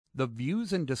The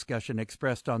views and discussion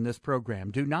expressed on this program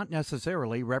do not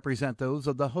necessarily represent those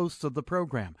of the hosts of the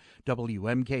program,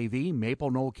 WMKV,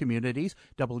 Maple Knoll Communities,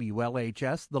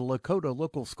 WLHS, the Lakota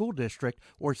Local School District,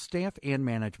 or staff and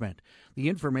management. The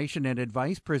information and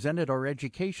advice presented are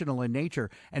educational in nature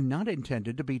and not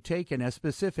intended to be taken as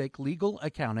specific legal,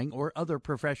 accounting, or other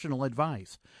professional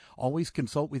advice. Always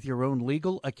consult with your own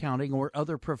legal, accounting, or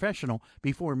other professional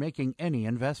before making any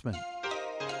investment.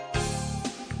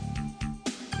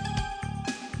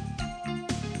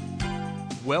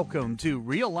 Welcome to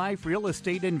Real Life Real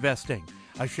Estate Investing,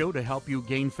 a show to help you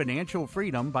gain financial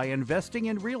freedom by investing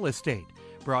in real estate.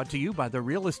 Brought to you by the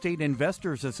Real Estate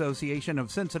Investors Association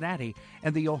of Cincinnati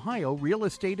and the Ohio Real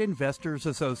Estate Investors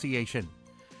Association.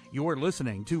 You're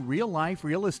listening to Real Life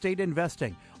Real Estate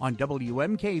Investing on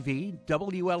WMKV,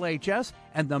 WLHS,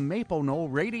 and the Maple Knoll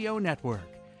Radio Network.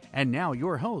 And now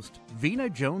your host, Vena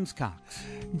Jones-Cox.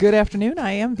 Good afternoon.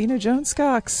 I am Vena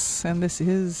Jones-Cox, and this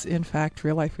is, in fact,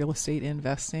 Real Life Real Estate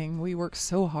Investing. We work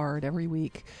so hard every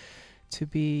week to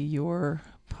be your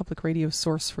public radio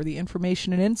source for the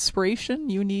information and inspiration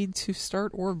you need to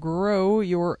start or grow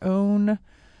your own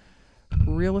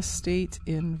real estate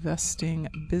investing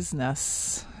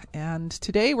business. And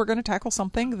today we're going to tackle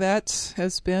something that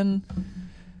has been,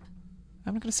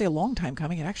 I'm not going to say a long time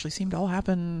coming. It actually seemed to all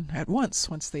happen at once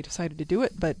they decided to do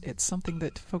it, but it's something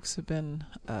that folks have been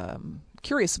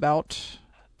curious about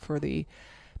for the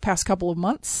past couple of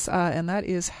months, and that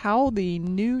is how the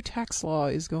new tax law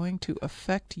is going to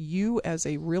affect you as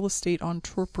a real estate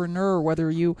entrepreneur,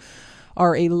 whether you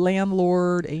are a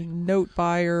landlord, a note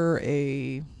buyer,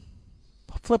 a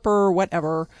flipper,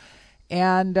 whatever.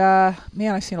 And,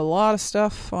 man, I've seen a lot of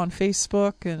stuff on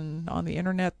Facebook and on the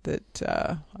internet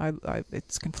that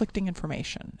it's conflicting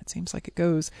information. It seems like it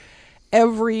goes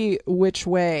every which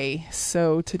way.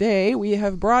 So today we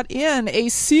have brought in a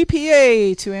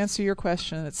CPA to answer your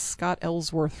question. It's Scott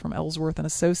Ellsworth from Ellsworth &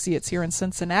 Associates here in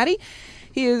Cincinnati.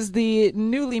 He is the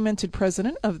newly minted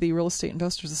president of the Real Estate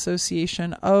Investors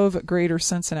Association of Greater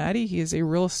Cincinnati. He is a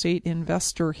real estate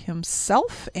investor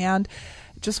himself, and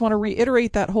just want to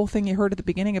reiterate that whole thing you heard at the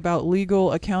beginning about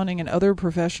legal, accounting, and other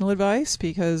professional advice,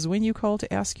 because when you call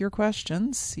to ask your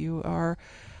questions, you are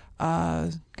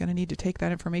going to need to take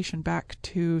that information back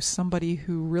to somebody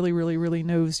who really, really, really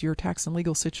knows your tax and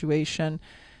legal situation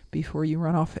before you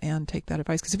run off and take that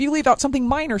advice. Because if you leave out something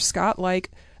minor, Scott, like,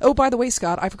 oh, by the way,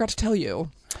 Scott, I forgot to tell you,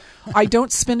 I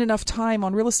don't spend enough time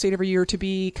on real estate every year to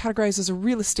be categorized as a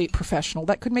real estate professional.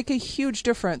 That could make a huge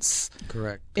difference.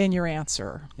 Correct. In your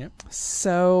answer. Yep.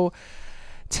 So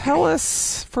tell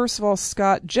us, first of all,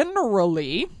 Scott,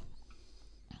 generally,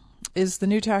 is the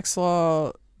new tax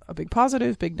law a big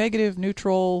positive, big negative,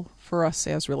 neutral for us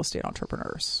as real estate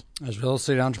entrepreneurs? As real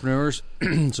estate entrepreneurs,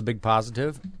 it's a big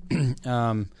positive.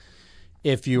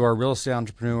 If you are a real estate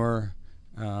entrepreneur,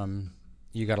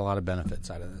 you got a lot of benefits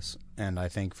out of this. And I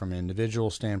think from an individual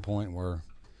standpoint, we're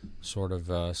sort of,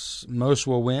 most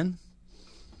will win,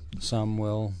 some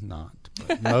will not,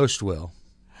 but most will.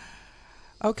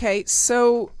 Okay,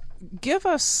 so give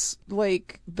us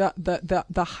like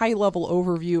the high level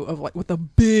overview of like what the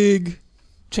big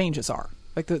changes are,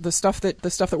 like the stuff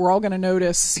that we're all going to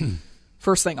notice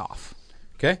first thing off.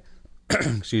 Okay,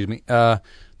 excuse me.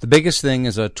 The biggest thing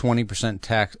is a 20%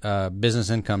 tax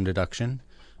business income deduction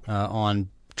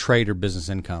on trade or business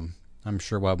income. I'm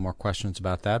sure we'll have more questions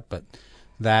about that, but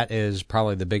that is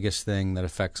probably the biggest thing that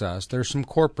affects us. There's some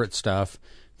corporate stuff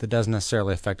that doesn't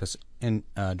necessarily affect us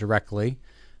directly.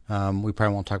 We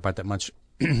probably won't talk about that much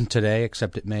today,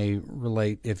 except it may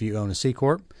relate if you own a C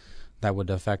Corp. That would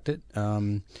affect it.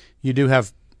 You do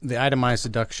have the itemized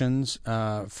deductions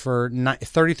for about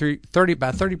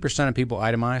 30% of people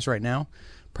itemize right now.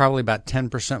 Probably about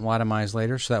 10% will itemize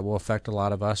later, so that will affect a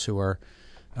lot of us who are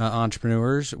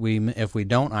entrepreneurs. If we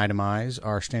don't itemize,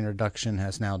 our standard deduction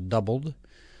has now doubled.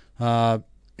 One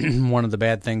of the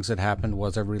bad things that happened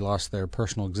was everybody lost their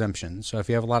personal exemption. So if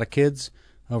you have a lot of kids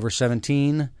over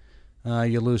 17,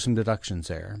 you lose some deductions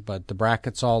there. But the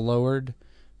bracket's all lowered,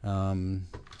 and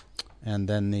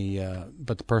then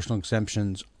but the personal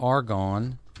exemptions are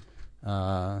gone.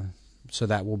 So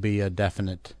that will be a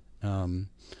definite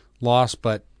loss.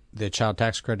 But the child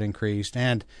tax credit increased,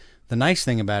 and the nice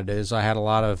thing about it is I had a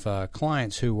lot of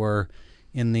clients who were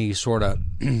in the sort of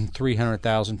 $300,000,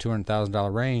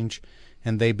 $200,000 range,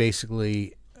 and they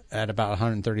basically, at about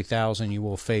 $130,000, you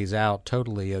will phase out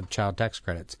totally of child tax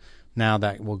credits. Now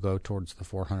that will go towards the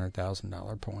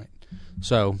 $400,000 point.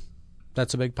 So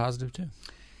that's a big positive too.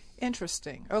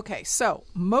 Interesting. Okay, so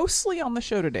mostly on the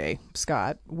show today,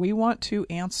 Scott, we want to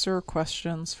answer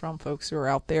questions from folks who are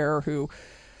out there who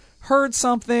heard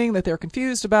something that they're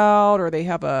confused about, or they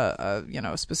have a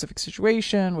specific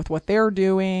situation with what they're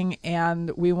doing, and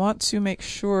we want to make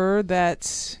sure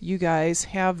that you guys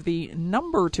have the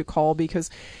number to call, because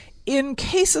in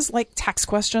cases like tax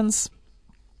questions,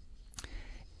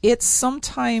 it's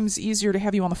sometimes easier to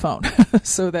have you on the phone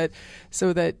so that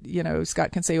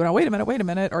Scott can say, well, wait a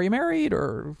minute, are you married,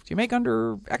 or do you make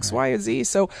under X, Y, and Z?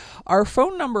 So our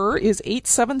phone number is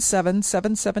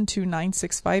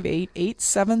 877-772-9658,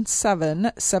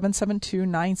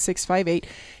 877-772-9658.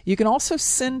 You can also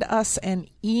send us an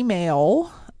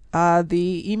email.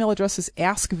 The email address is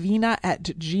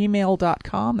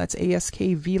askvina@gmail.com. That's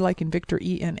ASKV like in Victor,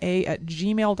 ENA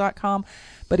 @gmail.com.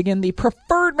 But again, the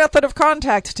preferred method of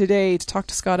contact today to talk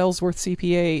to Scott Ellsworth,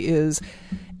 CPA, is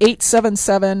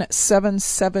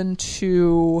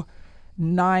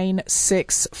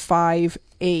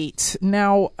 877-772-9658.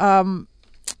 Now,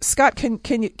 Scott,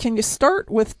 can you start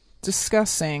with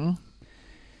discussing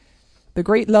the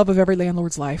great love of every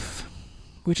landlord's life,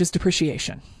 which is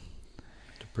depreciation?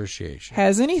 Depreciation.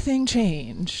 Has anything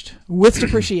changed with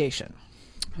depreciation?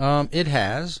 It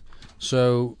has.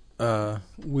 So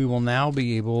we will now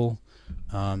be able,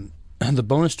 the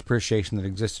bonus depreciation that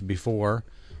existed before,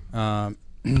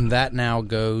 that now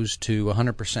goes to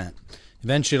 100%.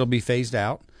 Eventually it'll be phased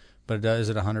out, but it does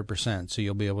at 100%. So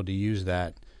you'll be able to use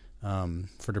that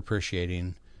for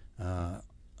depreciating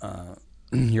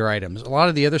your items. A lot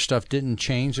of the other stuff didn't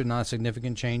change. There's not a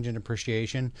significant change in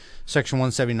depreciation. Section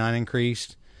 179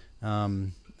 increased.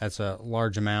 That's a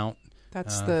large amount.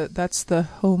 That's the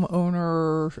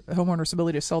homeowner's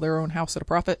ability to sell their own house at a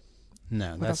profit.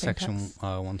 No, that's section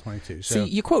 122. So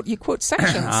see, you quote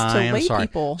sections to lay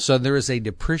people. So there is a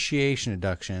depreciation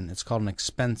deduction. It's called an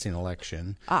expensing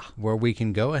election, where we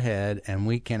can go ahead and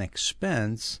we can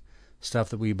expense stuff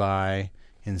that we buy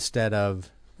instead of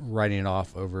writing it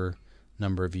off over a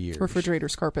number of years.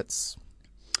 Refrigerators, carpets,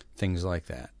 things like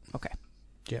that. Okay.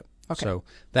 Yep. Okay. So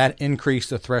that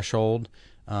increased the threshold,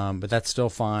 but that's still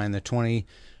fine. The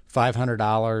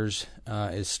 $2,500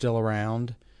 is still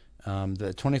around.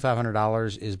 The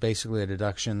 $2,500 is basically a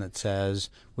deduction that says,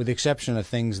 with the exception of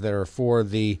things that are for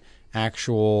the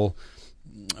actual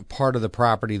part of the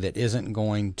property that isn't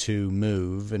going to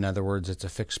move, in other words, it's a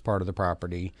fixed part of the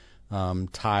property,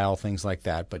 tile, things like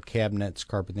that, but cabinets,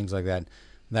 carpet, things like that,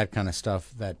 that kind of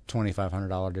stuff, that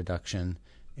 $2,500 deduction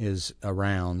is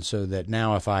around, so that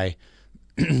now if I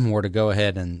were to go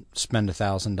ahead and spend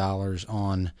 $1,000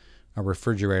 on a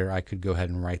refrigerator, I could go ahead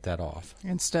and write that off.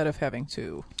 Instead of having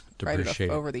to write it off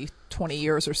over the 20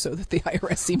 years or so that the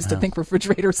IRS seems to think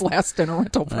refrigerators last in a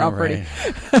rental property.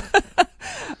 Right.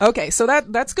 Okay, so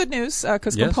that's good news,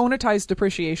 because componentized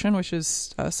depreciation, which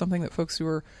is something that folks who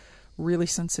are really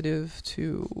sensitive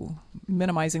to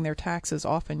minimizing their taxes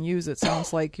often use. It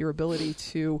sounds like your ability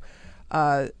to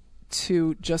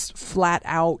just flat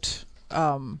out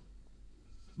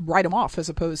write them off as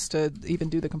opposed to even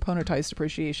do the componentized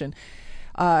depreciation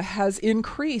has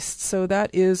increased. So that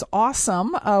is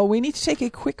awesome. We need to take a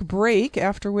quick break,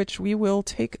 after which we will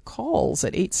take calls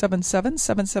at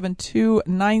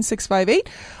 877-772-9658.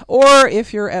 Or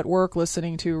if you're at work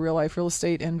listening to Real Life Real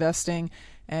Estate Investing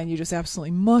and you just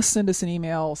absolutely must send us an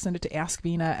email, send it to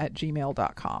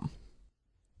askvina@gmail.com.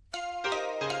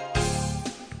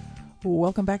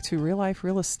 Welcome back to Real Life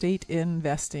Real Estate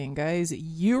Investing. Guys,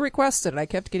 you requested it. I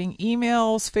kept getting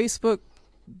emails, Facebook,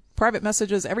 private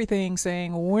messages, everything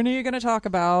saying, when are you going to talk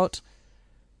about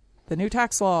the new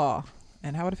tax law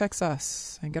and how it affects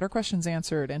us and get our questions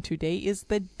answered? And today is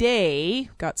the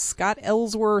day. Got Scott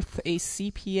Ellsworth, a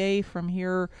CPA from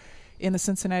here in the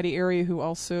Cincinnati area, who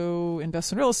also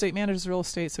invests in real estate, manages real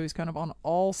estate. So he's kind of on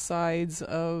all sides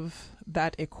of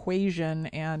that equation,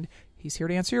 and he's here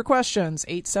to answer your questions.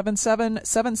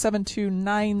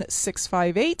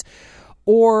 877-772-9658.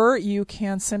 Or you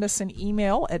can send us an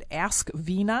email at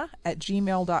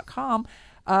askvina@gmail.com.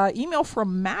 Email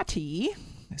from Matty.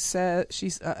 Says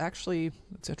she's actually,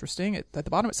 it's interesting. At the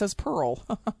bottom it says Pearl.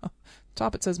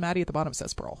 Top it says Matty. At the bottom it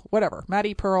says Pearl. Whatever.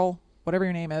 Matty, Pearl, whatever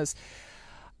your name is.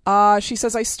 She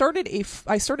says, I started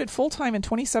full-time in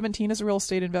 2017 as a real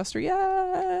estate investor.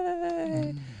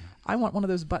 Yay! I want one of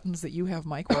those buttons that you have,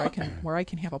 Mike, where I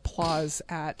can have applause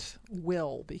at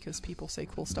will, because people say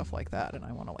cool stuff like that, and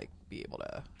I want to be able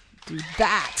to do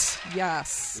that.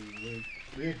 Yes.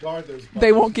 We guard those buttons.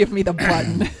 They won't give me the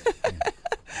button.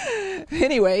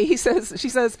 Anyway, she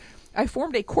says, I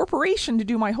formed a corporation to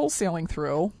do my wholesaling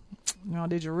through. Now,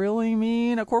 did you really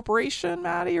mean a corporation,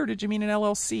 Maddie, or did you mean an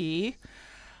LLC?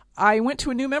 I went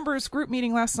to a new members group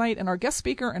meeting last night, and our guest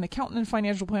speaker, an accountant and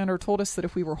financial planner, told us that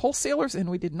if we were wholesalers and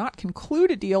we did not conclude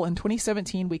a deal in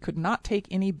 2017, we could not take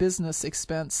any business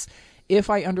expense. If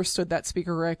I understood that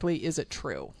speaker correctly, is it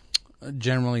true?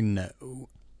 Generally, no.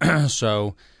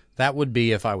 So that would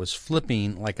be if I was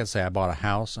flipping, like I say, I bought a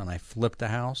house and I flipped a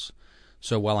house.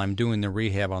 So while I'm doing the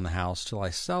rehab on the house, till I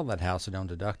sell that house, I don't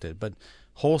deduct it. But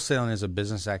wholesaling is a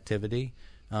business activity.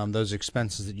 Those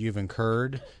expenses that you've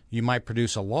incurred, you might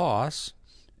produce a loss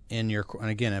in your, and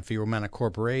again, if you run a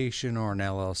corporation or an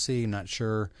LLC, not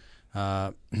sure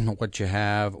what you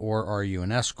have, or are you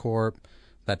an S Corp,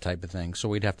 that type of thing. So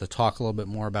we'd have to talk a little bit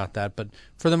more about that. But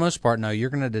for the most part, no, you're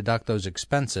going to deduct those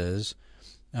expenses,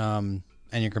 and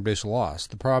you're going to produce a loss.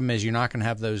 The problem is you're not going to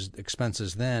have those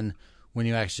expenses then when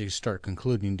you actually start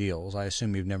concluding deals. I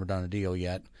assume you've never done a deal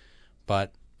yet,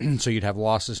 but so you'd have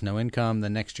losses, no income. The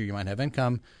next year you might have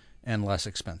income and less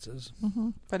expenses. Mm-hmm.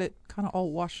 But it kind of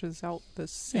all washes out the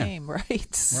same, yeah.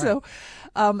 Right? So,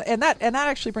 and that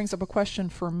actually brings up a question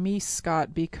for me,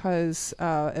 Scott, because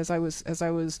as I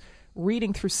was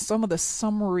reading through some of the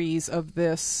summaries of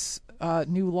this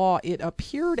new law, it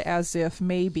appeared as if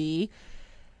maybe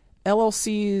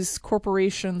LLCs,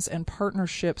 corporations, and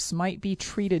partnerships might be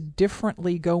treated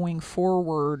differently going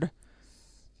forward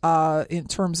in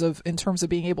terms of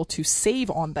being able to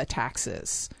save on the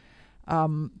taxes.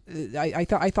 I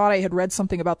thought I had read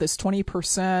something about this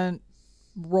 20%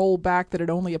 rollback, that it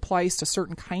only applies to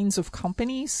certain kinds of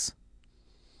companies.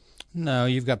 No,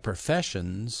 you've got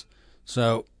professions.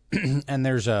 So, and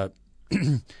there's a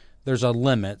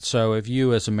limit. So if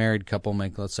you as a married couple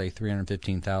make, let's say,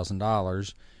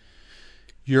 $315,000,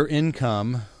 your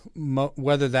income,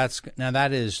 whether that's, now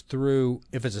that is through,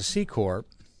 if it's a C Corp,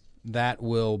 that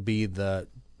will be the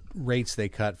rates they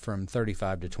cut from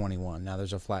 35 to 21. Now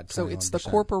there's a flat 21%. So it's the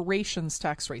corporation's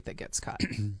tax rate that gets cut.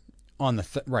 On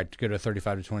the right, to go to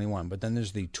 35 to 21. But then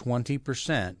there's the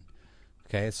 20%.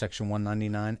 Okay, it's Section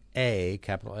 199A,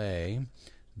 capital A.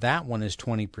 That one is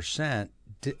 20%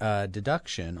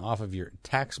 deduction off of your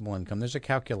taxable income. There's a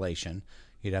calculation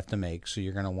you'd have to make, so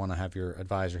you're going to want to have your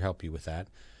advisor help you with that.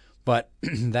 But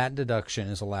that deduction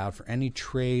is allowed for any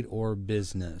trade or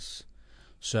business.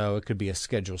 So it could be a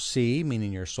Schedule C,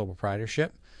 meaning you're a sole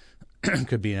proprietorship. It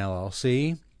could be an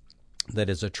LLC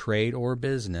that is a trade or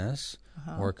business,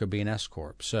 or it could be an S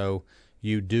Corp. So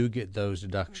you do get those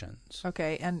deductions.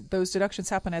 Okay, and those deductions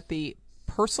happen at the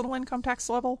personal income tax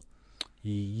level?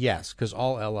 Yes, because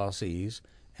all LLCs,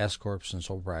 S Corps, and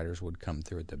sole proprietors would come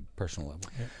through at the personal level.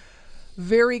 Yep.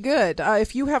 Very good.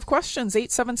 If you have questions,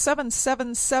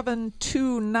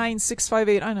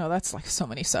 877-772-9658. I know, that's like so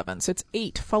many sevens. It's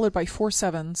 8 followed by 4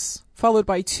 sevens, followed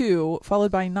by 2, followed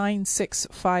by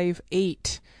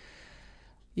 9658.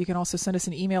 You can also send us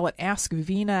an email at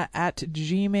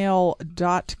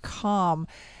askvina@gmail.com.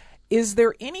 Is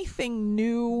there anything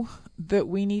new that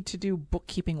we need to do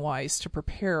bookkeeping-wise to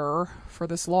prepare for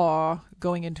this law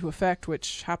going into effect,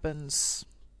 which happens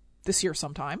this year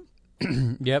sometime?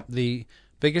 Yep. The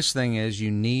biggest thing is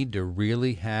you need to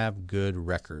really have good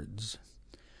records.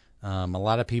 A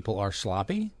lot of people are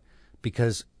sloppy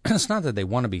because it's not that they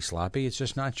want to be sloppy. It's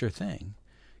just not your thing.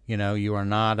 You know, you're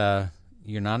not an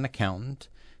accountant.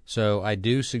 So I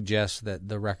do suggest that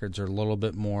the records are a little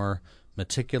bit more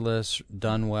meticulous,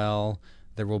 done well.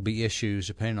 There will be issues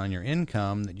depending on your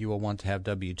income that you will want to have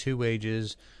W-2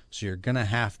 wages. So you're going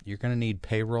to need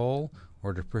payroll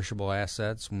or depreciable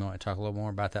assets. We might talk a little more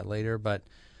about that later, but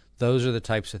those are the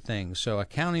types of things. So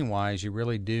accounting-wise, you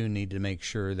really do need to make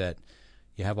sure that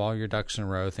you have all your ducks in a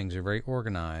row, things are very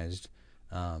organized,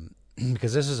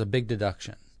 because this is a big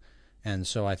deduction. And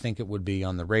so I think it would be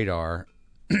on the radar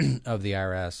of the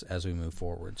IRS as we move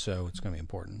forward. So it's going to be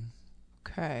important.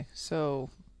 Okay,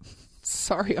 so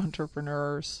sorry,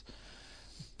 entrepreneurs.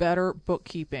 Better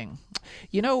bookkeeping.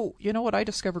 You know what I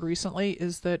discovered recently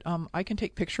is that I can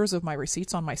take pictures of my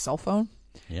receipts on my cell phone,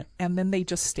 and then they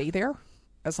just stay there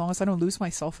as long as I don't lose my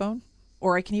cell phone.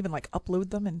 Or I can even like upload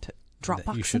them into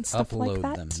Dropbox and stuff like that. You should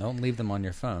upload them. Don't leave them on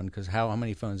your phone, because how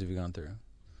many phones have you gone through?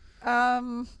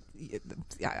 I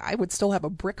would still have a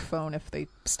brick phone if they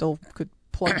still could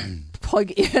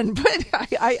plug in. But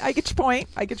I get your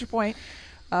point.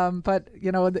 But,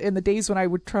 you know, in the days when I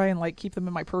would try and like keep them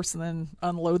in my purse and then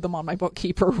unload them on my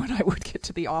bookkeeper when I would get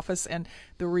to the office, and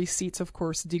the receipts, of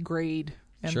course, degrade,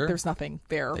 and there's nothing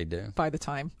there by the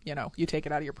time, you know, you take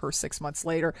it out of your purse 6 months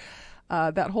later.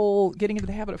 That whole getting into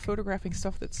the habit of photographing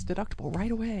stuff that's deductible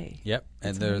right away. Yep.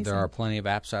 And there are plenty of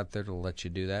apps out there to let you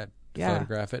do that,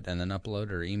 photograph it and then upload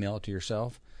it or email it to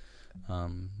yourself.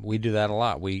 We do that a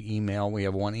lot. We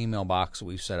have one email box that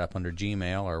we've set up under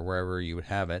Gmail or wherever you would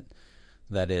have it,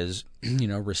 that is,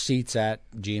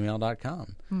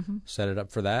 receipts@gmail.com. Mm-hmm. Set it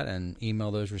up for that and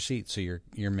email those receipts so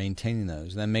you're maintaining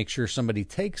those. Then make sure somebody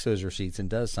takes those receipts and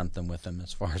does something with them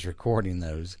as far as recording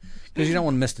those, because you don't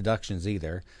want to miss deductions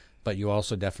either, but you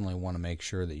also definitely want to make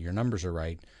sure that your numbers are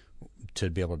right to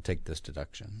be able to take this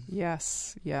deduction.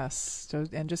 Yes. So,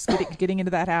 and just getting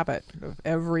into that habit of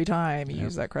every time you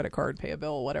use that credit card, pay a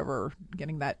bill, whatever,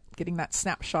 getting that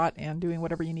snapshot and doing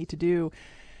whatever you need to do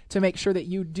to make sure that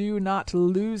you do not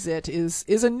lose it is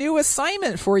a new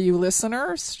assignment for you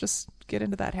listeners. Just get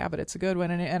into that habit. It's a good one.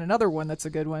 And another one that's a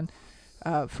good one.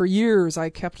 For years, I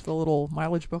kept the little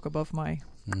mileage book above my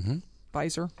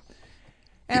visor.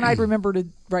 And I'd remember to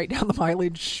write down the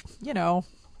mileage,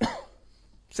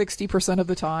 60% of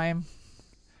the time.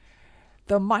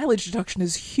 The mileage deduction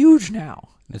is huge now.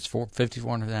 It's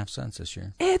 54.5 cents this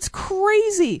year. It's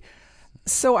crazy.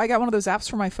 So I got one of those apps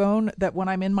for my phone that when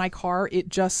I'm in my car, it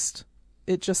just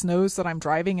knows that I'm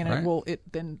driving, and it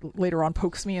then later on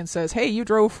pokes me and says, "Hey, you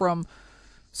drove from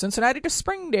Cincinnati to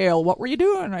Springdale. What were you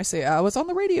doing?" And I say, "I was on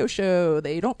the radio show.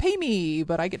 They don't pay me,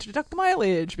 but I get to deduct the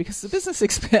mileage because it's a business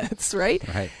expense," right?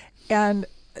 Right. And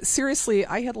seriously,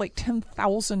 I had like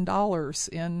 $10,000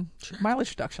 in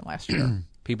mileage deduction last year.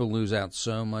 People lose out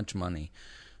so much money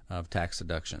of tax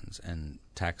deductions and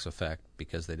tax effect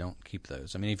because they don't keep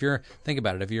those. I mean, think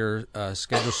about it, if you're a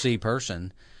Schedule C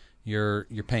person, you're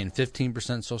paying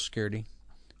 15% Social Security,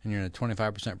 and you're in a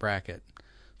 25% bracket,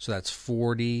 so that's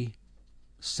 40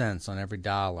 cents on every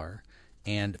dollar,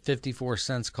 and 54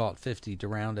 cents, call it 50 to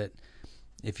round it.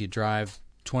 If you drive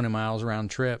 20 miles round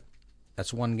trip,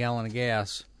 that's 1 gallon of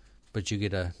gas, but you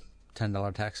get a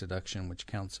 $10 tax deduction, which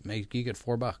counts. You get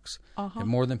 $4. It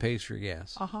more than pays for your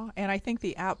gas. And I think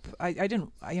the app, I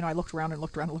didn't, I looked around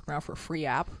for a free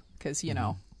app because,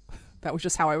 that was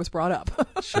just how I was brought up.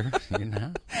 Sure.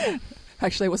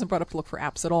 Actually, I wasn't brought up to look for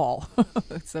apps at all,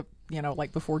 except,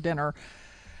 like before dinner.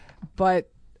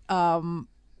 But I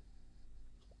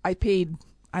paid,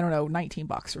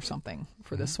 $19 or something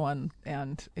for this one,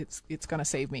 and it's going to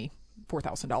save me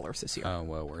 $4,000 this year. Oh,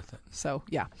 well worth it. So,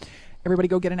 yeah. Everybody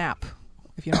go get an app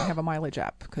if you don't have a mileage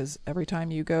app, because every time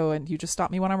you go, and you just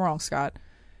stop me when I'm wrong, Scott,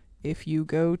 if you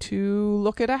go to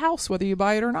look at a house, whether you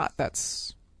buy it or not,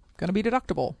 that's going to be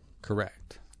deductible.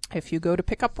 Correct. If you go to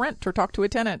pick up rent or talk to a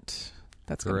tenant,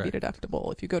 that's going to be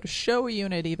deductible. If you go to show a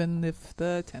unit, even if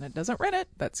the tenant doesn't rent it,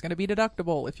 that's going to be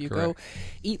deductible. If you go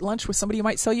eat lunch with somebody who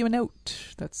might sell you a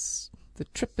note, the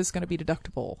trip is going to be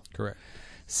deductible. Correct.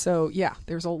 So, yeah,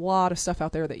 there's a lot of stuff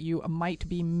out there that you might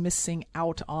be missing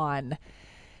out on.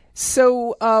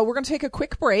 So we're going to take a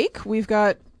quick break. We've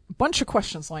got a bunch of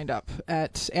questions lined up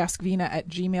at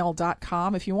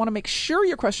askvina@gmail.com. If you want to make sure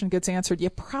your question gets answered, you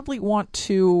probably want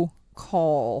to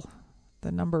call.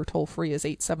 The number toll-free is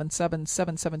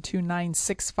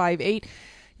 877-772-9658.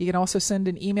 You can also send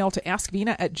an email to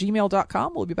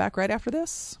askvina@gmail.com. We'll be back right after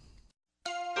this.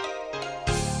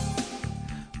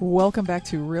 Welcome back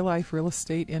to Real Life Real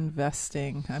Estate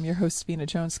Investing. I'm your host, Vina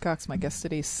Jones-Cox. My guest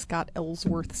today is Scott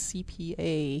Ellsworth,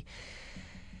 CPA.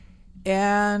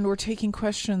 And we're taking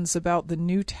questions about the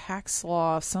new tax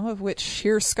law, some of which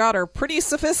here, Scott, are pretty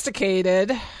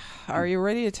sophisticated. Are you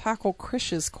ready to tackle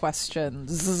Krish's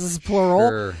questions? Plural.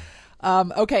 Sure.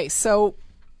 Okay, so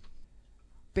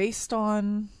based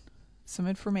on some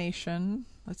information,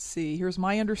 let's see. Here's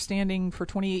my understanding for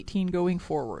 2018 going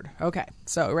forward. Okay,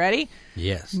 so ready?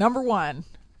 Yes. Number one,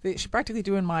 she's practically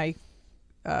doing my,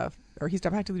 he's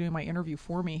practically doing my interview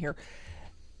for me here.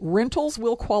 Rentals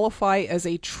will qualify as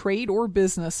a trade or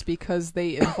business because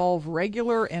they involve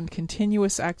regular and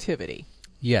continuous activity.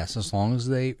 Yes, as long as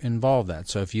they involve that.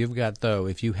 So if you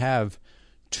have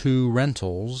 2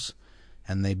 rentals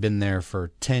and they've been there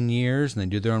for 10 years and they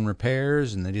do their own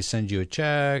repairs and they just send you a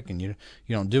check and you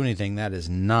don't do anything, that is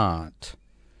not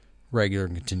regular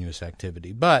and continuous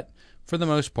activity. But for the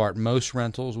most part, most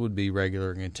rentals would be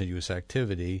regular and continuous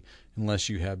activity unless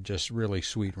you have just really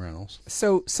sweet rentals.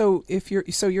 So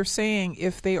you're saying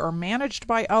if they are managed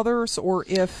by others or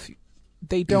if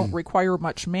they don't require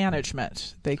much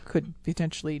management, they could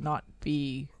potentially not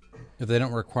be. If they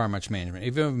don't require much management,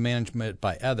 if you have management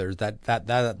by others,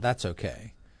 that's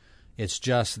okay. It's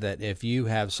just that if you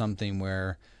have something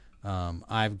where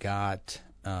I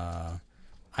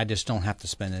just don't have to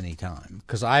spend any time,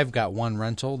 because I've got one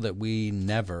rental that we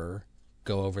never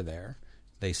go over there.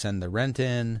 They send the rent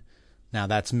in. Now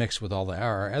that's mixed with all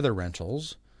our other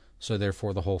rentals, so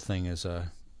therefore the whole thing is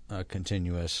a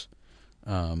continuous.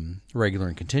 Regular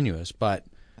and continuous, but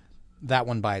that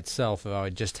one by itself, if I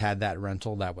just had that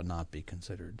rental, that would not be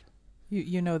considered.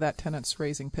 You know that tenant's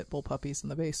raising pit bull puppies in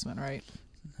the basement, right?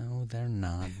 No, they're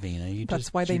not, Vina.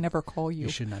 That's why they never call you. You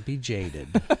should not be jaded.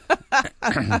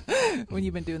 When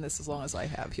you've been doing this as long as I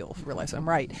have, you'll realize I'm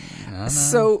right. No,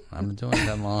 So I've been doing it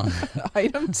that long.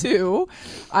 Item 2,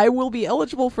 I will be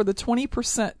eligible for the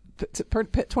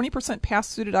 20%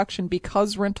 pass-through deduction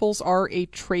because rentals are a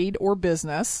trade or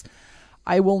business.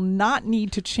 I will not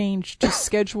need to change to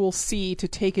Schedule C to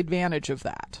take advantage of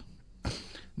that.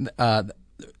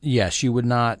 Yes, you would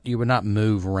not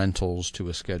move rentals to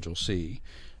a Schedule C.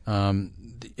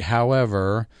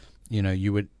 However,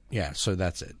 you would. Yeah, so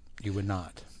that's it. You would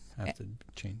not have to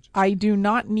change. I do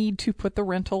not need to put the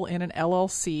rental in an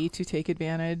LLC to take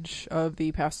advantage of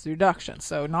the pass-through deduction.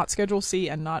 So not Schedule C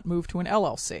and not move to an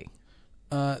LLC.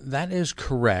 That is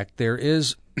correct. There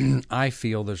is, I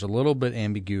feel, there's a little bit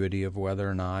ambiguity of whether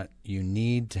or not you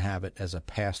need to have it as a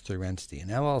pass-through entity. An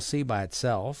LLC by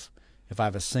itself, if I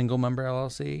have a single-member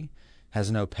LLC, has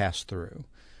no pass-through.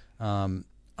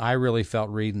 I really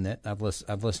felt reading it. I've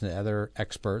listened to other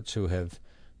experts who have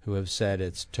said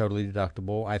it's totally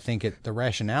deductible. I think the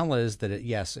rationale is that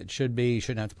it should be. You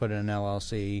shouldn't have to put it in an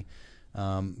LLC.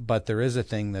 But there is a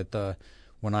thing that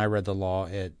when I read the law,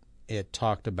 it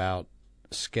talked about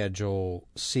Schedule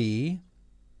C,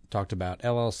 talked about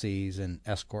LLCs and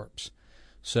S corps.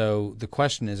 So the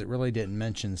question is, it really didn't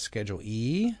mention Schedule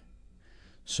E.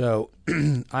 So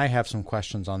I have some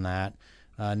questions on that.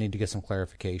 I need to get some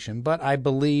clarification. But I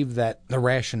believe that the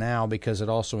rationale, because it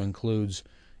also includes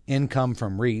income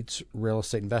from REITs, real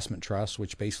estate investment trusts,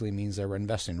 which basically means they're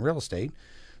investing in real estate.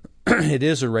 It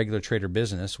is a regular trader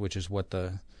business, which is what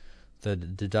the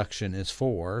deduction is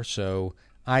for. So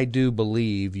I do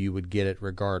believe you would get it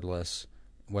regardless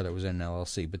whether it was in an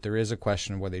LLC. But there is a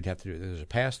question of whether you'd have to do it as a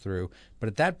pass-through. But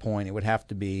at that point, it would have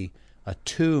to be a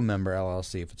two-member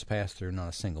LLC if it's a pass-through, not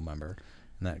a single member.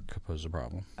 And that could pose a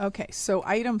problem. Okay, so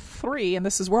item 3, and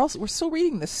this is we're still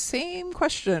reading the same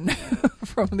question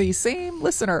from the same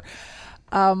listener,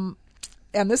 and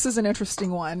this is an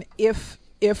interesting one. If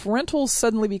rentals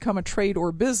suddenly become a trade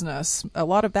or business, a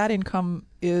lot of that income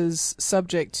is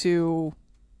subject to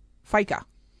FICA.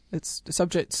 It's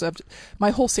subject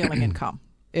my wholesaling income.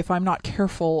 If I'm not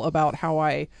careful about how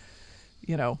I,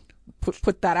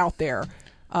 put that out there,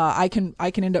 I can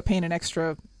end up paying an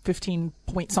extra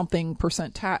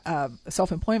 15-point-something%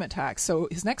 self-employment tax. So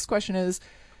his next question is,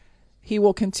 he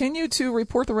will continue to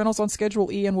report the rentals on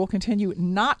Schedule E and will continue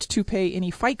not to pay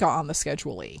any FICA on the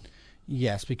Schedule E.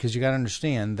 Yes, because you got to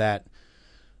understand that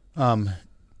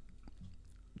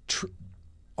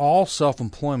all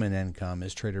self-employment income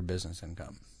is trader business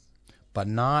income, but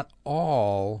not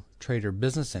all trader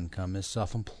business income is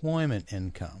self-employment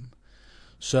income.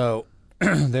 So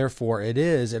therefore,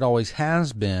 it always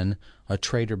has been a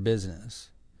trader business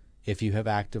if you have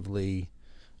actively,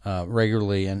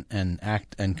 regularly, and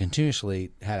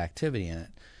continuously had activity in it.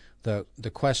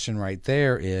 The question right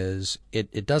there is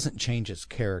it doesn't change its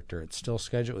character. It's still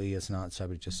Schedule E. It's not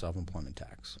subject to self-employment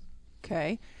tax.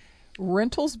 Okay.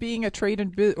 Rentals being a trade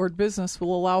or business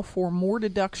will allow for more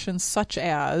deductions such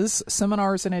as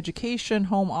seminars and education,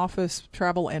 home office,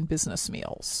 travel, and business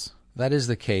meals. That is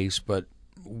the case, but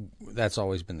that's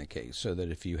always been the case, so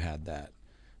that if you had that,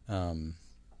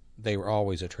 they were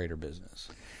always a trader business.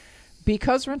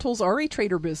 Because rentals are a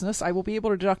trader business, I will be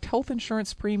able to deduct health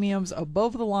insurance premiums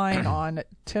above the line on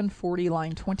 1040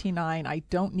 line 29. I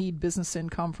don't need business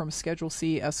income from Schedule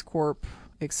C, S Corp,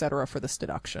 etc. for this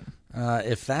deduction.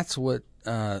 If that's what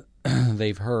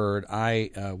they've heard,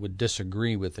 I would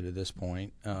disagree with it at this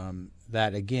point.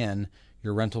 That, again,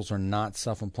 your rentals are not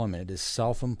self-employment. It is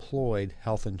self-employed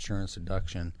health insurance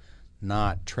deduction,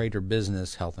 not trader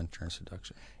business health insurance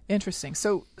deduction. Interesting.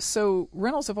 So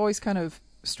rentals have always kind of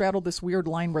straddled this weird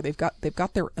line where they've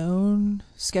got their own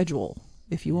schedule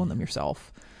if you own them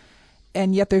yourself,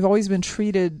 and yet they've always been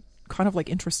treated kind of like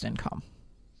interest income,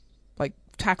 like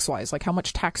tax-wise. Like, how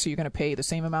much tax are you going to pay? The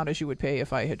same amount as you would pay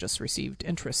if I had just received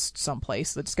interest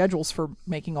someplace. The schedule's for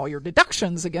making all your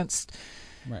deductions against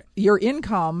your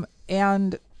income.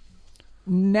 And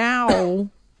now,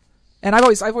 and I've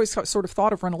always sort of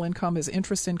thought of rental income as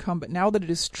interest income, but now that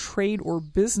it is trade or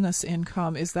business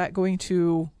income, is that going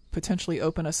to potentially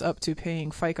open us up to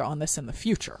paying FICA on this in the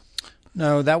future?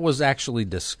 No, that was actually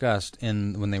discussed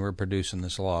when they were producing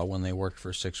this law, when they worked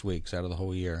for 6 weeks out of the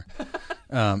whole year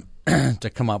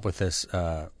to come up with this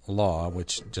law,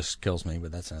 which just kills me,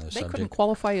 but that's another subject. They couldn't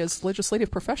qualify as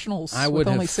legislative professionals with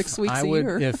only 6 weeks a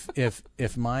year.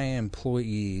 If my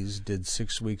employees did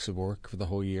 6 weeks of work for the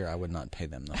whole year, I would not pay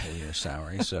them the whole year's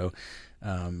salary. So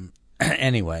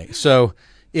anyway, so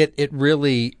it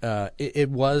really it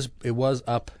was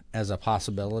up as a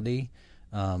possibility.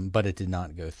 But it did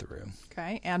not go through.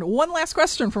 Okay, and one last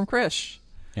question from Krish.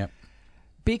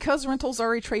 Because rentals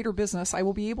are a trader business, I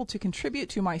will be able to contribute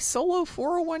to my solo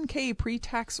 401k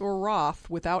pre-tax or Roth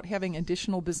without having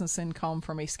additional business income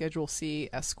from a Schedule C,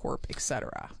 S Corp,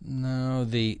 etc. No,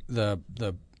 the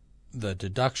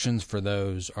deductions for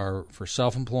those are for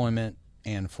self-employment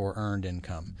and for earned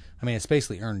income. I mean, it's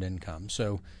basically earned income.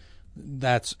 So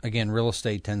that's, again, real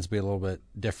estate tends to be a little bit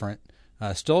different.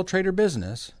 Still a trader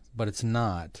business, but it's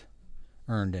not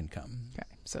earned income. Okay,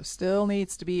 so still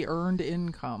needs to be earned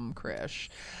income, Krish.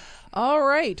 All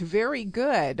right, very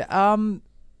good. We're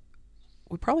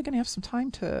probably going to have some time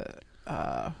to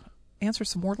answer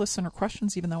some more listener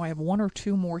questions, even though I have one or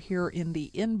two more here in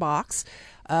the inbox.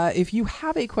 If you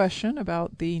have a question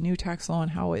about the new tax law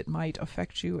and how it might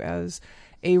affect you as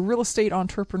a real estate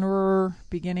entrepreneur,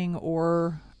 beginning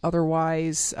or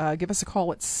otherwise, give us a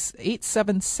call at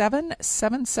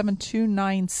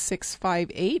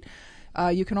 877-772-9658.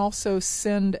 You can also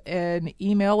send an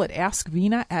email at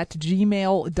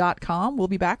askvina@gmail.com. We'll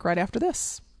be back right after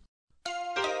this.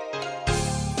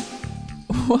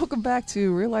 Welcome back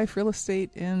to Real Life Real Estate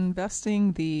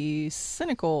Investing, the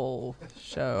cynical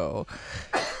show,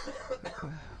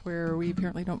 where we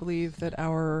apparently don't believe that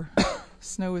our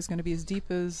snow is going to be as deep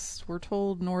as we're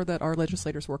told, nor that our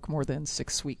legislators work more than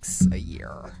 6 weeks a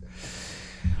year.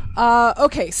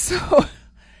 Okay, so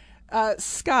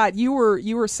Scott, you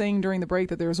were saying during the break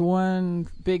that there's one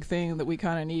big thing that we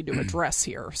kind of need to address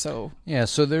here. So yeah,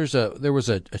 so there was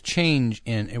a change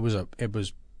in it was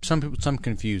some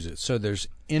confuse it. So there's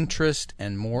interest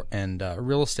and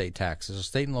real estate taxes,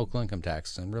 state and local income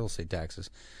taxes, and real estate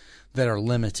taxes that are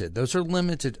limited. Those are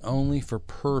limited only for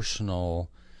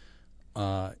personal.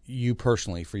 You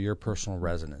personally, for your personal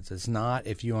residence. It's not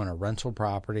if you own a rental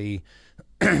property,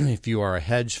 if you are a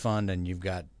hedge fund and you've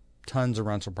got tons of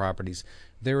rental properties,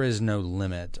 there is no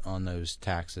limit on those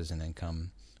taxes and income,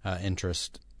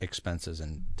 interest, expenses,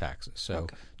 and taxes. So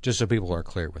okay. Just so people are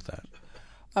clear with that.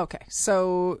 Okay,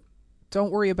 so don't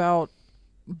worry about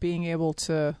being able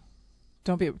to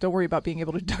don't worry about being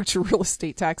able to deduct your real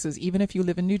estate taxes, even if you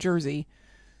live in New Jersey.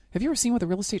 Have you ever seen what the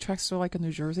real estate taxes are like in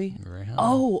New Jersey? Very high.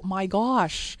 Oh my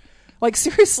gosh! Like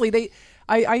seriously,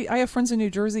 I have friends in New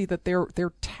Jersey that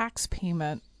their tax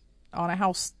payment on a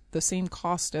house, the same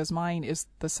cost as mine, is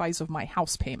the size of my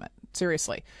house payment.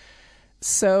 Seriously.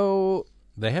 So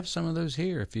they have some of those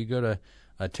here. If you go to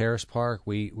a Terrace Park,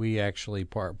 we actually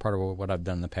part of what I've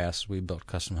done in the past is we built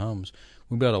custom homes.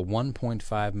 We built a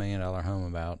 $1.5 million home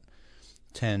about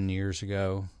 10 years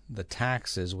ago. The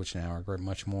taxes, which now are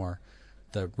much more.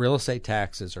 The real estate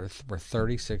taxes were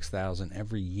 $36,000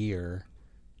 every year,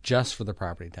 just for the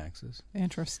property taxes.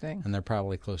 Interesting. And they're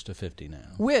probably close to $50,000 now.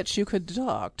 Which you could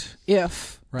deduct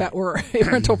if that were a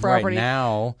rental property. Right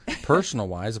now,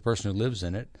 personal-wise, the person who lives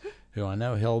in it, who I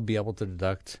know, he'll be able to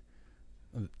deduct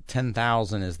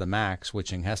 $10,000 is the max,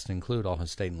 which has to include all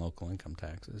his state and local income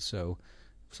taxes. So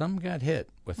some got hit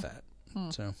with that.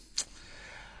 So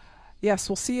yes,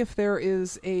 we'll see if there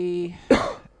is a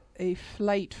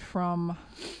flight from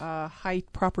high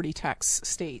property tax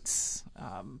states,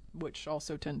 which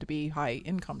also tend to be high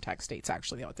income tax states.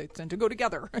 Actually, they tend to go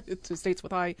together. States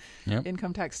with high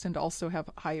income tax tend to also have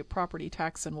high property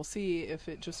tax, and we'll see if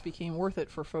it just became worth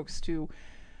it for folks to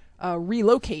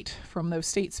relocate from those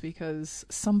states, because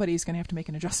somebody's going to have to make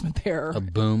an adjustment there. A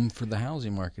boom for the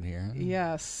housing market here.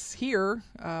 Yes, here,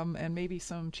 and maybe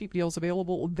some cheap deals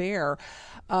available there.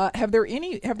 Have there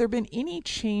been any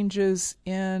changes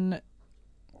in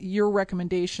your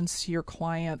recommendations to your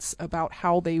clients about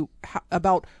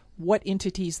about what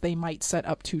entities they might set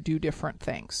up to do different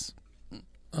things?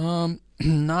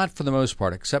 Not for the most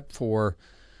part, except for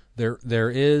there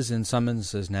is in some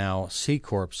instances now C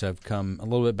corps have come a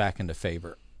little bit back into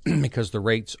favor because the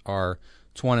rates are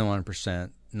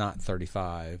 21%, not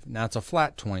 35%. Now it's a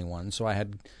flat 21%. So I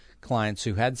had clients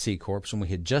who had C corps and we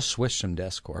had just switched them to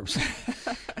S corps,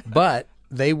 but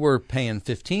they were paying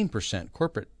 15%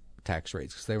 corporate tax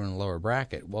rates because they were in a lower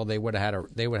bracket. Well, they would have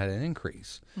had an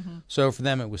increase. Mm-hmm. So for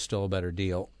them, it was still a better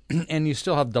deal. And you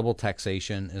still have double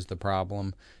taxation is the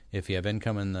problem. If you have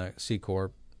income in the C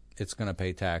corp, it's going to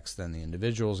pay tax. Then the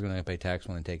individual is going to pay tax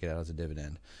when they take it out as a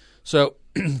dividend. So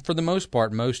for the most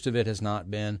part, most of it has not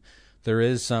been. There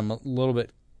is some little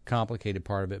bit complicated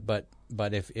part of it, but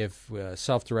if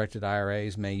self-directed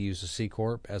IRAs may use a C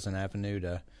corp as an avenue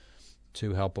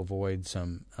to help avoid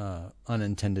some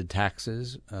unintended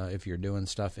taxes if you're doing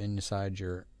stuff inside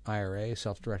your IRA,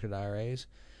 self-directed IRAs,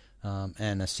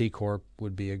 and a C corp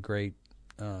would be a great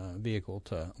vehicle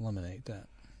to eliminate that.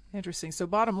 Interesting. So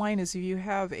bottom line is if you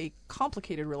have a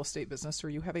complicated real estate business or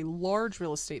you have a large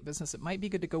real estate business, it might be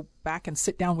good to go back and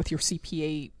sit down with your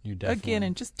CPA again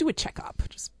and just do a checkup.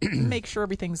 Just make sure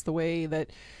everything's the way that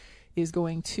is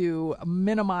going to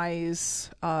minimize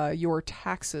your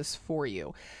taxes for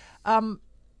you.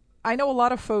 I know a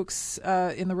lot of folks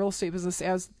in the real estate business,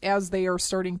 as they are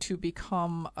starting to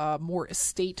become more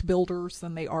estate builders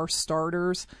than they are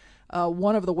starters,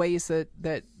 one of the ways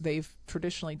that they've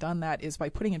traditionally done that is by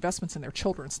putting investments in their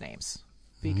children's names,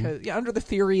 because under the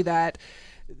theory that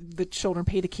the children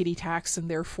pay the kiddie tax and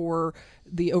therefore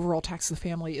the overall tax of the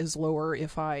family is lower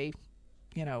if I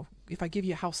give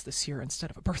you a house this year instead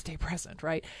of a birthday present,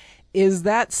 right? Is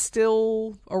that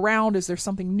still around? Is there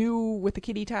something new with the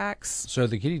kiddie tax? So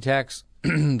the kiddie tax,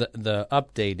 the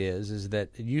update is that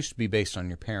it used to be based on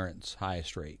your parents'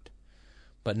 highest rate,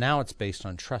 but now it's based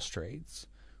on trust rates,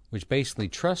 which basically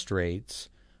trust rates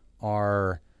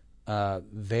are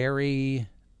they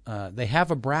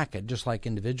have a bracket just like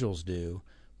individuals do,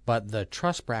 but the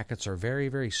trust brackets are very,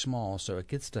 very small, so it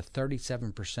gets to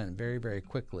 37% very, very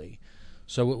quickly.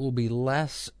 So it will be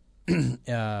less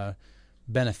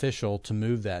beneficial to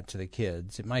move that to the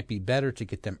kids. It might be better to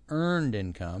get them earned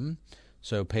income,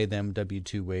 so pay them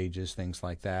W-2 wages, things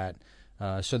like that.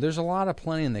 So there's a lot of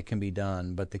planning that can be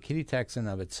done, but the kiddie tax in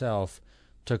of itself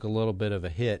took a little bit of a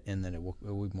hit in that it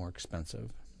will be more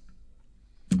expensive.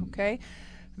 Okay.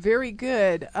 Very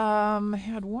good. I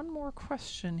had one more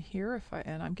question here,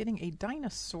 and I'm getting a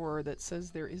dinosaur that says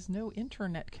there is no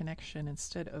internet connection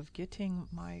instead of getting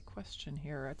my question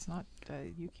here. It's not,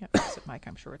 you can't fix it, Mike.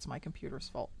 I'm sure it's my computer's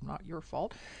fault, not your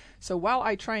fault. So while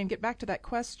I try and get back to that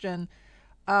question,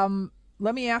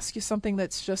 let me ask you something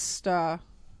that's just, I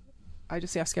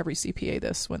just ask every CPA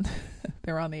this when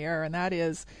they're on the air, and that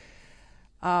is,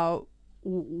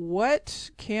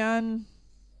 what can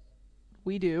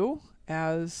we do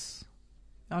as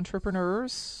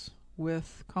entrepreneurs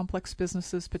with complex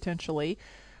businesses potentially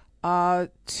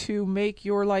to make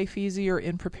your life easier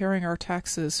in preparing our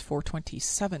taxes for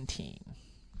 2017?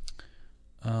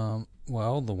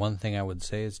 Well, the one thing I would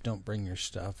say is don't bring your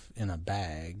stuff in a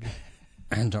bag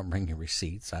and don't bring your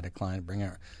receipts. I decline to bring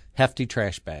a hefty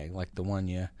trash bag like the one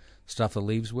you stuff the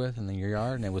leaves with in your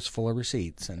yard, and it was full of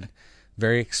receipts, and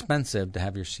very expensive to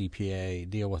have your CPA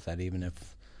deal with that, even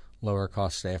if lower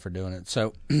cost staff are doing it.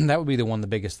 So that would be the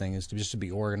biggest thing is to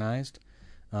be organized,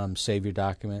 save your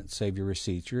documents, save your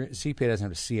receipts. Your CPA doesn't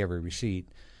have to see every receipt,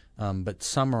 but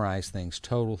summarize things,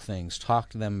 total things, talk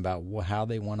to them about how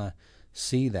they want to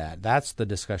see that. That's the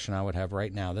discussion I would have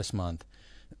right now this month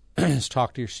is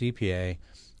talk to your CPA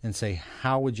and say,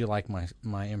 how would you like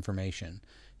my information?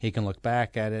 He can look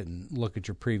back at it and look at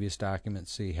your previous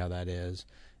documents, see how that is,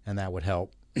 and that would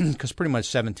help. Because pretty much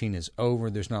 17 is over.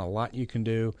 There's not a lot you can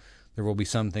do. There will be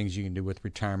some things you can do with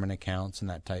retirement accounts and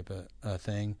that type of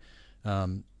thing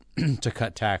to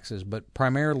cut taxes. But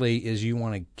primarily is you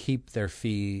want to keep their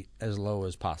fee as low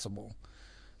as possible.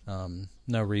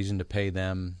 No reason to pay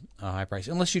them a high price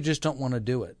unless you just don't want to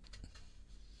do it.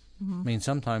 Mm-hmm. I mean,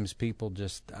 sometimes people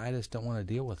I just don't want to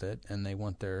deal with it, and they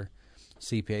want their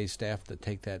CPA staff to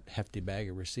take that hefty bag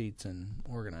of receipts and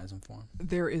organize them for them.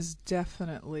 There is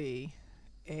definitely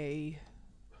a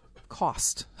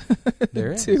cost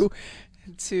there is.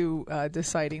 to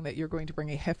deciding that you're going to bring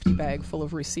a hefty bag full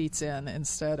of receipts in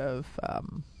instead of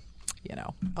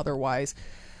otherwise.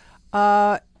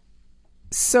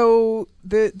 So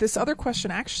this other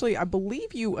question, actually, I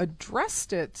believe you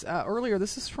addressed it earlier.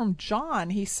 This is from John.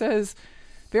 He says,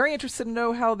 very interested to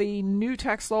know how the new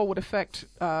tax law would affect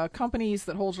companies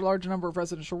that hold a large number of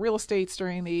residential real estates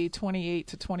during the 2008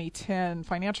 to 2010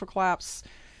 financial collapse.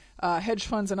 Hedge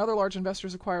funds and other large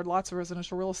investors acquired lots of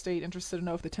residential real estate. Interested to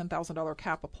know if the $10,000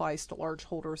 cap applies to large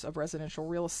holders of residential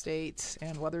real estate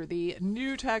and whether the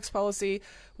new tax policy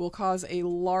will cause a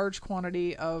large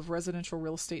quantity of residential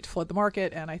real estate to flood the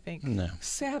market. And I think,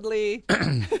 sadly...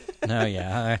 No,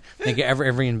 yeah. I think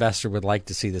every investor would like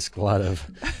to see this glut of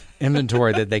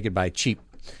inventory that they could buy cheap.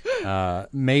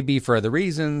 Maybe for other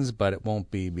reasons, but it won't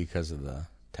be because of the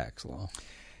tax law.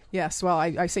 Yes, well,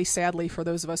 I say sadly for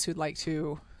those of us who'd like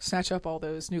to snatch up all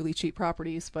those newly cheap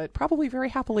properties, but probably very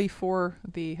happily for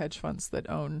the hedge funds that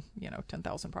own,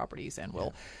 10,000 properties and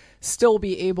will still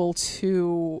be able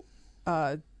to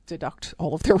deduct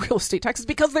all of their real estate taxes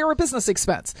because they're a business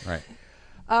expense. Right.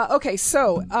 Okay,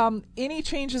 so any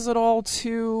changes at all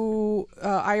to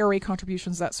IRA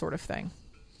contributions, that sort of thing?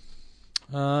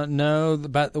 No,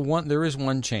 but there is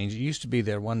one change. It used to be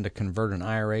there one to convert an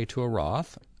IRA to a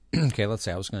Roth. Okay, let's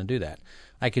say I was going to do that.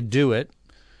 I could do it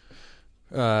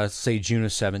say June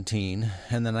of 17,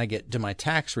 and then I get to my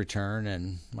tax return,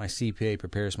 and my CPA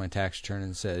prepares my tax return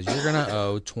and says, you're going to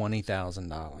owe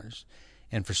 $20,000.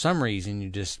 And for some reason, you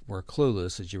just were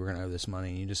clueless that you were going to owe this money,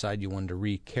 and you decide you wanted to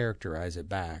recharacterize it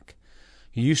back.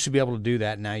 You used to be able to do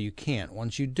that. Now you can't.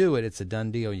 Once you do it, it's a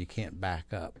done deal. You can't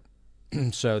back up.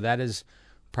 So that is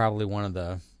probably one of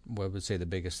the, what I would say, the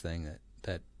biggest thing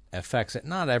that affects it.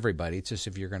 Not everybody. It's just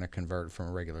if you're going to convert from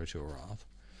a regular to a Roth.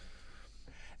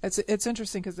 It's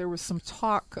interesting because there was some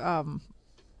talk,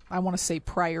 I want to say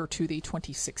prior to the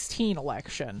 2016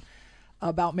 election,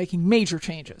 about making major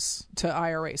changes to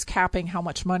IRAs, capping how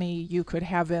much money you could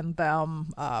have in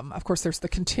them. Of course, there's the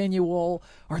continual,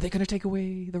 are they going to take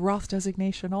away the Roth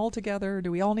designation altogether?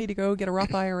 Do we all need to go get a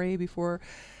Roth IRA before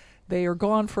they are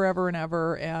gone forever and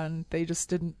ever? And they just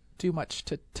didn't do much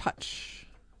to touch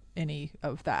any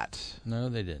of that. No,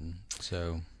 they didn't.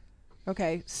 So...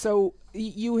 Okay, so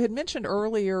you had mentioned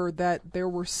earlier that there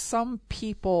were some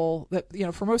people that,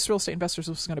 for most real estate investors,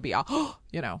 this was going to be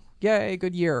yay,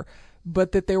 good year,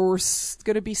 but that there were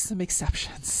going to be some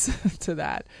exceptions to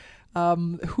that.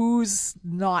 Who's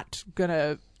not going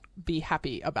to be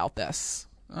happy about this?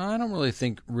 I don't really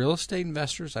think real estate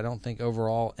investors, I don't think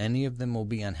overall any of them will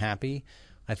be unhappy.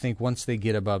 I think once they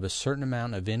get above a certain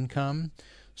amount of income,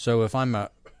 so if I'm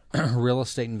a real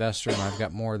estate investor and I've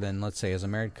got more than, let's say as a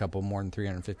married couple, more than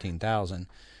 $315,000,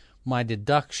 my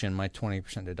deduction, my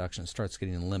 20% deduction starts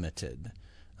getting limited.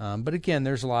 But again,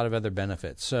 there's a lot of other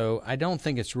benefits. So I don't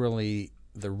think it's really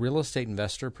the real estate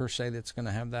investor per se that's going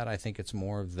to have that. I think it's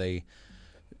more of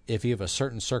if you have a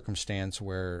certain circumstance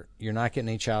where you're not getting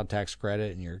any child tax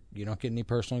credit and you don't get any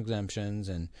personal exemptions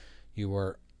and you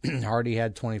were already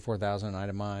had $24,000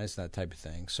 itemized, that type of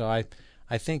thing. So I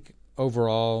think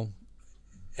overall,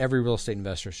 every real estate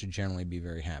investor should generally be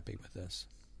very happy with this.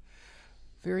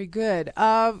 Very good.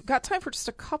 Got time for just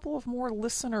a couple of more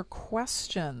listener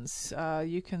questions.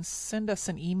 You can send us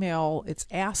an email. It's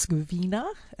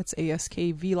AskVina. It's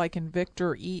ASKV like in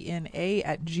Victor, ENA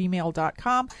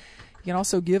 @gmail.com. You can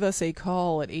also give us a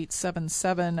call at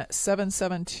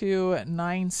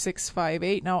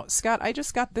 877-772-9658. Now, Scott, I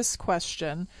just got this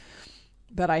question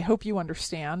that I hope you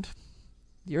understand.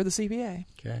 You're the CPA.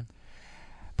 Okay.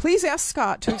 Please ask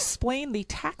Scott to explain the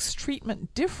tax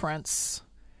treatment difference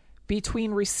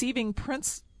between receiving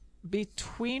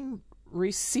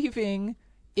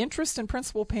interest and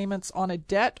principal payments on a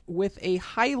debt with a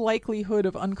high likelihood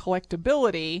of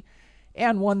uncollectability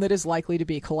and one that is likely to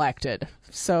be collected.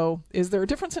 So is there a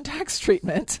difference in tax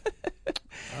treatment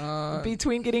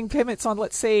between getting payments on,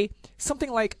 let's say,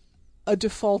 something like a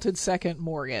defaulted second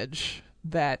mortgage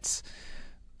that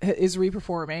is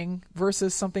reperforming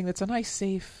versus something that's a nice,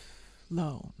 safe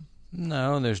loan?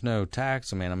 No, there's no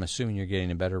tax. I mean, I'm assuming you're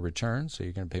getting a better return, so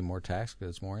you're going to pay more tax because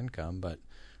it's more income. But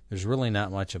there's really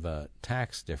not much of a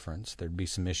tax difference. There'd be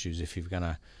some issues if you're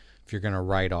gonna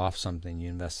write off something you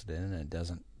invested in and it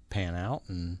doesn't pan out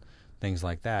and things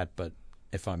like that. But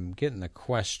if I'm getting the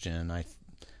question, I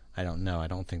don't know. I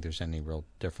don't think there's any real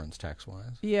difference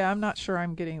tax-wise. Yeah, I'm not sure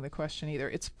I'm getting the question either.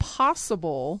 It's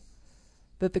possible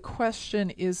that the question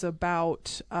is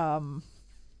about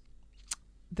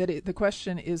the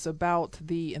question is about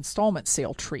the installment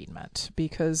sale treatment,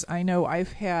 because I know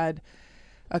I've had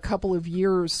a couple of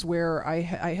years where I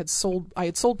had sold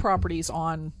properties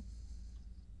on,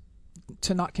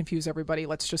 to not confuse everybody,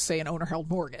 let's just say an owner-held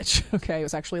mortgage. Okay, it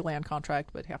was actually a land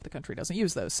contract, but half the country doesn't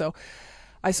use those. So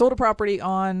I sold a property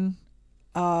on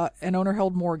an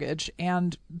owner-held mortgage,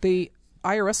 and the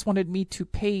IRS wanted me to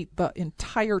pay the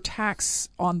entire tax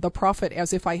on the profit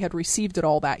as if I had received it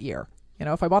all that year.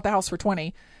 If I bought the house for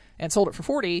 $20 and sold it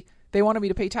for $40, they wanted me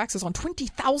to pay taxes on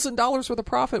 $20,000 worth of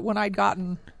profit when I'd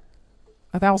gotten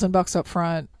 $1,000 up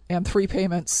front and 3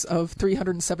 payments of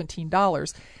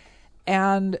 $317.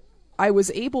 And I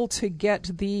was able to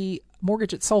get the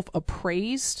mortgage itself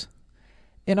appraised.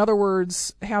 In other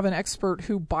words, have an expert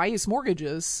who buys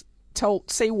mortgages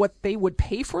say what they would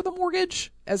pay for the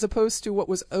mortgage as opposed to what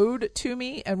was owed to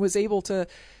me, and was able to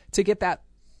get that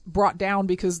brought down,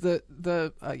 because the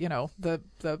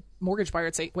mortgage buyer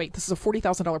would say, wait, this is a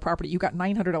 $40,000 property. You got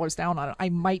 $900 down on it. I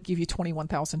might give you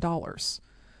 $21,000.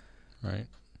 Right.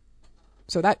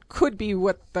 So that could be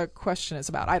what the question is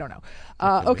about. I don't know.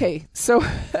 Okay, so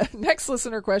next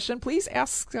listener question. Please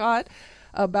ask Scott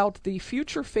about the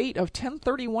future fate of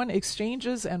 1031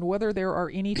 exchanges and whether there are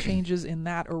any changes in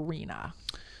that arena.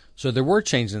 So there were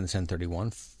changes in the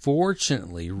 1031.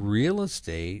 Fortunately, real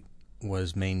estate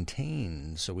was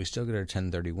maintained, so we still get our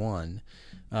 1031.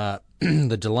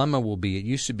 The dilemma will be, it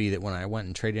used to be that when I went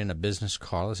and traded in a business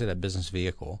car, let's say that business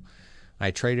vehicle,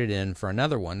 I traded in for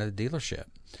another one at a dealership.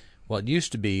 Well, it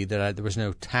used to be that there was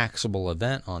no taxable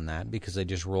event on that because they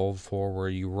just rolled forward.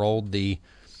 You rolled the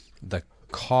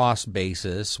cost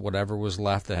basis, whatever was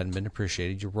left that hadn't been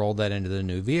depreciated, you rolled that into the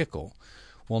new vehicle.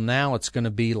 Well, now it's going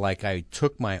to be like I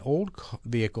took my old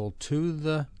vehicle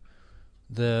to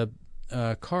the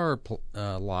car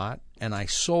lot and I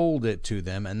sold it to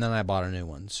them, and then I bought a new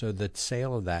one. So the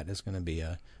sale of that is going to be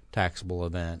a taxable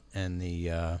event, and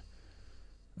the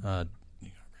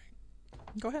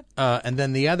Go ahead. And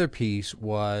then the other piece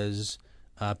was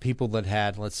people that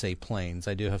had, let's say, planes.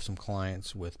 I do have some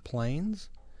clients with planes,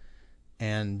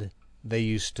 and they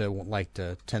used to like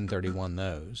to 1031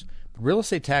 those. But real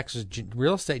estate taxes,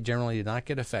 real estate generally did not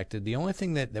get affected. The only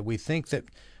thing that we think that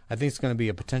I think is going to be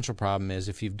a potential problem is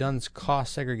if you've done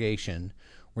cost segregation,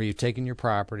 where you've taken your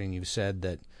property and you've said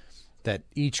that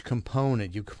each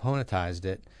component, you componentized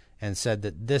it and said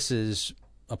that this is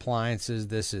appliances,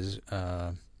 this is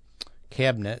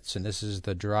cabinets, and this is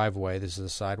the driveway, this is the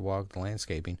sidewalk, the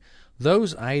landscaping.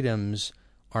 Those items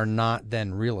are not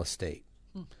then real estate.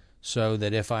 So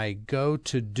that if I go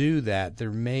to do that, there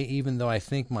may, even though I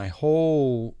think my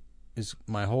whole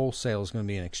sale is going to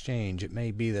be an exchange, it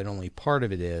may be that only part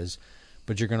of it is,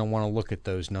 but you're going to want to look at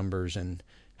those numbers and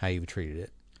how you've treated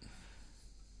it.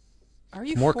 Are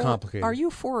you more complicated? Are you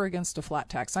for or against a flat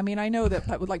tax? I mean, I know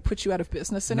that would like put you out of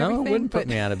business and everything. No, it wouldn't put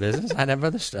me out of business. I'd have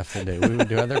other stuff to do. We would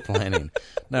do other planning.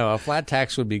 No, a flat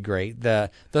tax would be great. The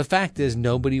fact is,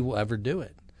 nobody will ever do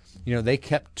it. You know, they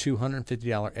kept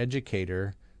 $250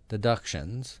 educator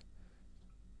deductions.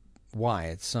 Why?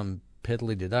 It's some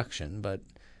piddly deduction, but,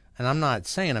 and I'm not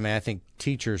saying, I mean, I think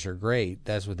teachers are great.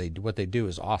 That's what they do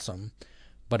is awesome,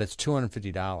 but it's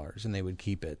 $250 and they would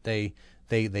keep it. They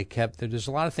kept, there's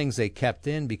a lot of things they kept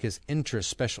in because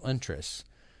special interests,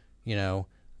 you know,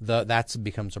 that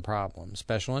becomes a problem.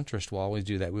 Special interest will always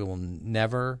do that. We will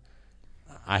never,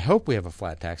 I hope we have a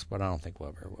flat tax, but I don't think we'll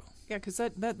ever will. Yeah, because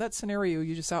that scenario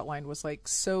you just outlined was like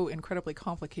so incredibly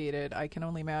complicated. I can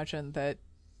only imagine that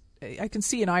I can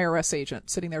see an IRS agent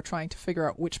sitting there trying to figure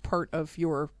out which part of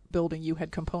your building you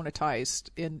had componentized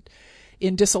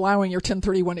in disallowing your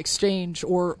 1031 exchange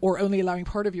or only allowing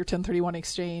part of your 1031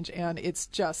 exchange, and it's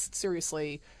just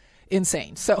seriously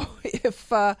insane. So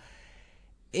if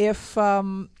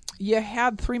you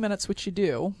had 3 minutes, which you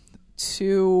do,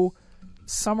 to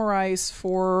summarize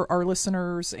for our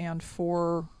listeners and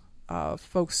for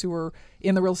folks who are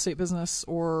in the real estate business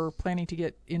or planning to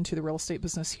get into the real estate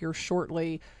business here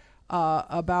shortly,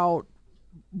 about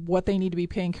what they need to be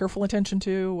paying careful attention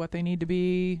to, what they need to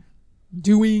be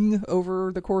doing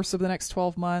over the course of the next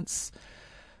 12 months,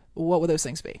 what would those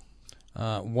things be?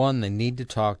 One, they need to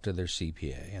talk to their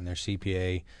CPA, and their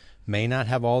CPA may not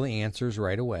have all the answers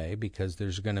right away because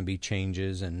there's going to be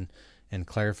changes and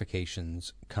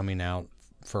clarifications coming out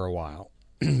for a while.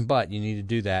 But you need to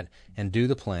do that and do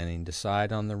the planning,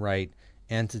 decide on the right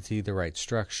entity, the right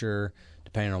structure,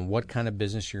 depending on what kind of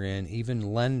business you're in.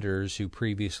 Even lenders who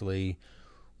previously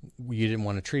you didn't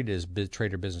want to treat it as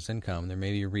trade or business income, there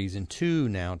may be a reason to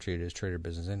now treat it as trade or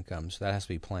business income. So that has to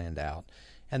be planned out.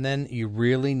 And then you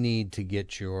really need to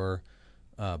get your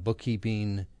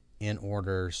bookkeeping in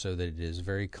order so that it is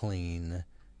very clean,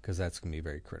 because that's going to be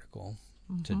very critical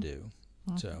to do.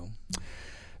 So,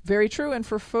 very true. And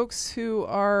for folks who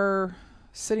are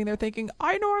sitting there thinking,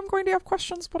 I know I'm going to have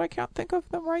questions, but I can't think of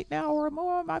them right now, or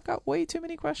I've got way too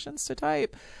many questions to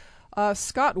type.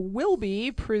 Scott will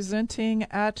be presenting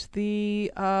at the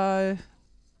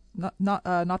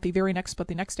not the very next, but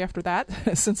the next after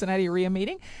that Cincinnati REIA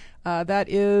meeting. That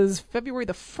is February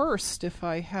the 1st, if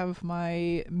I have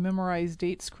my memorized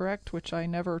dates correct, which I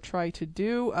never try to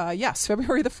do. Yes,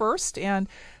 February the 1st, and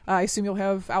I assume you'll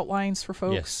have outlines for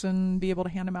folks and be able to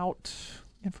hand them out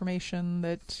information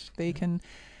that they can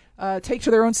take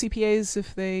to their own CPAs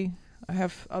if they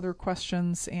have other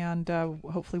questions, and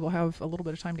hopefully we'll have a little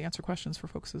bit of time to answer questions for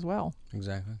folks as well.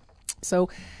 Exactly. So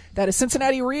that is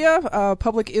Cincinnati REIA.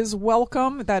 Public is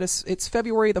welcome. It's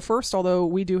February the 1st, although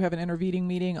we do have an intervening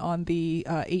meeting on the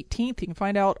 18th. You can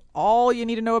find out all you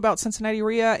need to know about Cincinnati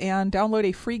REIA and download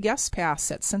a free guest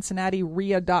pass at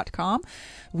cincinnatirea.com.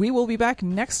 We will be back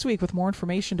next week with more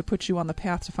information to put you on the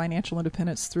path to financial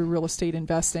independence through real estate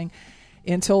investing.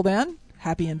 Until then,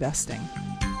 happy investing.